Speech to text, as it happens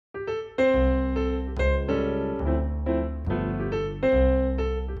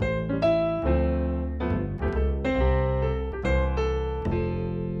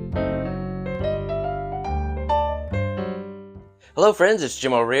Hello friends, it's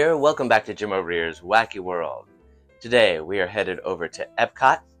Jim O'Rear. Welcome back to Jim O'Rear's Wacky World. Today we are headed over to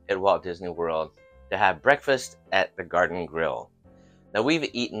Epcot at Walt Disney World to have breakfast at the Garden Grill. Now we've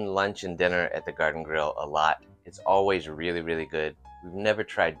eaten lunch and dinner at the Garden Grill a lot. It's always really good. We've never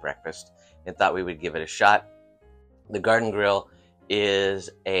tried breakfast and thought we would give it a shot. The Garden Grill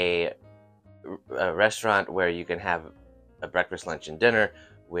is a restaurant where you can have a breakfast, lunch, and dinner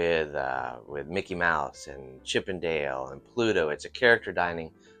with Mickey Mouse and Chip and Dale and Pluto. It's a character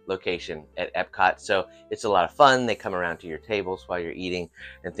dining location at Epcot, so it's a lot of fun. They come around to your tables while you're eating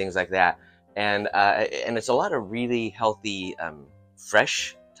and things like that, and it's a lot of really healthy,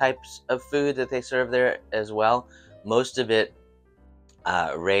 fresh types of food that they serve there as well. Most of it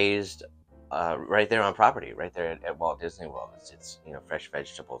raised right there on property, right there at Walt Disney World. It's fresh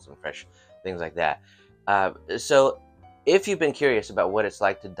vegetables and fresh things like that. So if you've been curious about what it's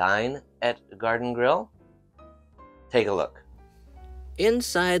like to dine at Garden Grill, take a look.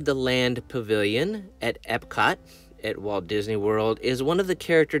 Inside the Land Pavilion at Epcot at Walt Disney World is one of the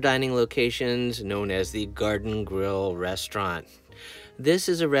character dining locations known as the Garden Grill restaurant. This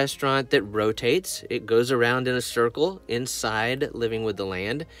is a restaurant that rotates. It goes around in a circle inside Living with the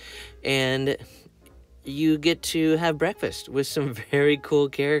Land, and you get to have breakfast with some very cool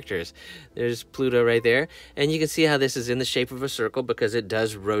characters. There's Pluto right there, and you can see how this is in the shape of a circle because it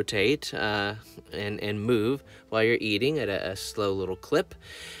does rotate and move while you're eating at a slow little clip.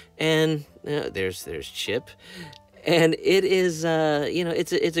 And there's Chip, and it is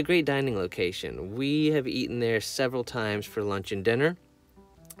it's a great dining location. We have eaten there several times for lunch and dinner.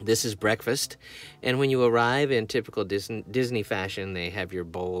 This is breakfast, and when you arrive in typical Disney fashion, they have your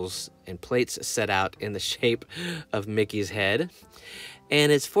bowls and plates set out in the shape of Mickey's head.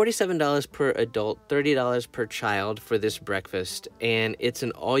 And it's $47 per adult, $30 per child for this breakfast, and it's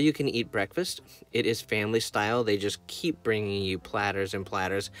an all-you-can-eat breakfast. It is family style. They just keep bringing you platters and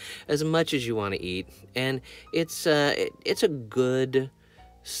platters as much as you want to eat, and it's a good,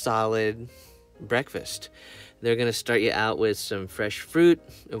 solid breakfast. They're going to start you out with some fresh fruit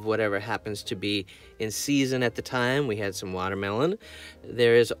of whatever happens to be in season at the time. We had some watermelon.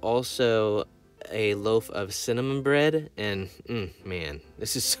 There is also a loaf of cinnamon bread, and man,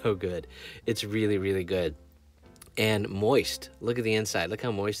 this is so good. It's really good. And moist. Look at the inside. Look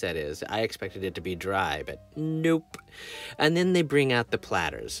how moist that is. I expected it to be dry, but nope. And then they bring out the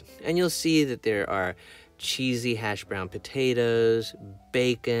platters, and you'll see that there are cheesy hash brown potatoes,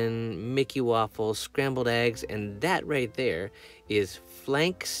 bacon, Mickey waffles, scrambled eggs, and that right there is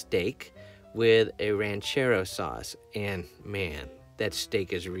flank steak with a ranchero sauce. And man, that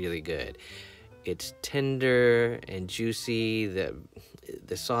steak is really good. It's tender and juicy.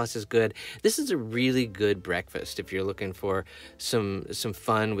 The sauce is good. This is a really good breakfast if you're looking for some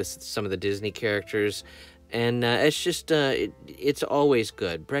fun with some of the Disney characters. And it's just, it's always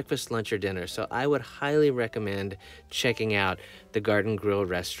good, breakfast, lunch, or dinner. So I would highly recommend checking out the Garden Grill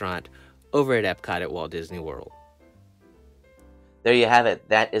restaurant over at Epcot at Walt Disney World. There you have it.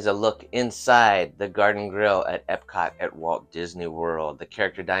 That is a look inside the Garden Grill at Epcot at Walt Disney World. The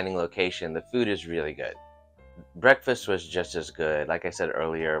character dining location, the food is really good. Breakfast was just as good. Like I said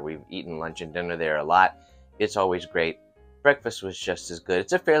earlier, we've eaten lunch and dinner there a lot. It's always great. Breakfast was just as good.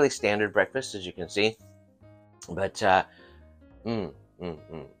 It's a fairly standard breakfast, as you can see. But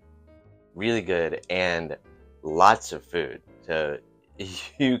really good, and lots of food, so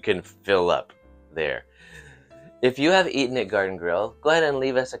you can fill up there. If you have eaten at Garden Grill, go ahead and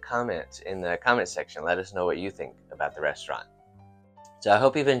leave us a comment in the comment section. Let us know what you think about the restaurant. So I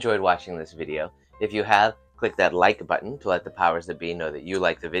hope you've enjoyed watching this video. If you have, click that like button to let the powers that be know that you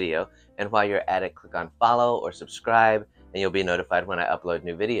like the video, and while you're at it, click on follow or subscribe, and you'll be notified when I upload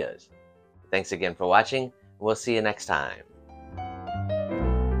new videos. Thanks again for watching. We'll see you next time.